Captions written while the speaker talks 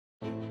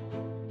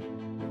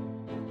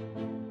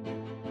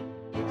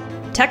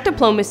Tech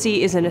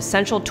diplomacy is an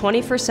essential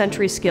 21st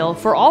century skill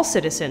for all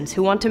citizens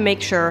who want to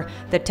make sure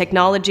that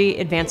technology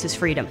advances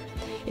freedom.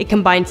 It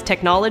combines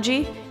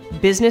technology,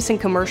 business and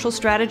commercial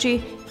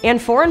strategy,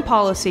 and foreign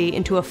policy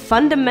into a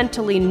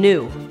fundamentally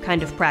new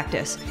kind of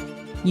practice.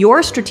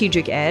 Your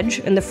strategic edge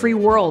and the free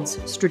world's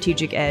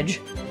strategic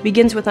edge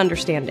begins with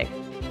understanding.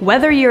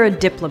 Whether you're a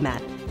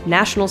diplomat,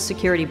 national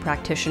security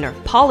practitioner,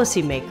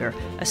 policymaker,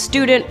 a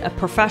student, a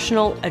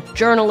professional, a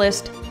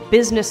journalist,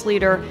 business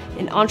leader,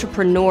 an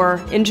entrepreneur,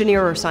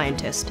 engineer, or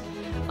scientist,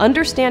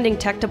 understanding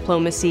tech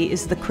diplomacy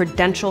is the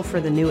credential for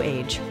the new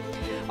age.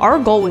 Our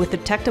goal with the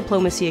Tech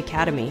Diplomacy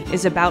Academy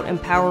is about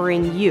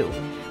empowering you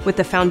with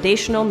the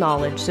foundational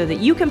knowledge so that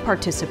you can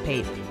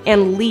participate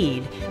and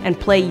lead and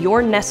play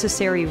your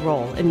necessary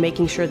role in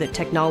making sure that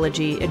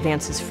technology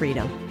advances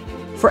freedom.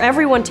 For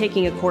everyone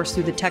taking a course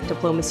through the Tech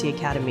Diplomacy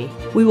Academy,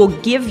 we will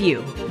give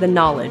you the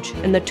knowledge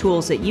and the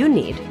tools that you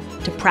need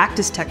to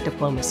practice tech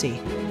diplomacy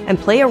and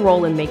play a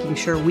role in making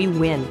sure we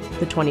win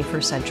the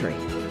 21st century.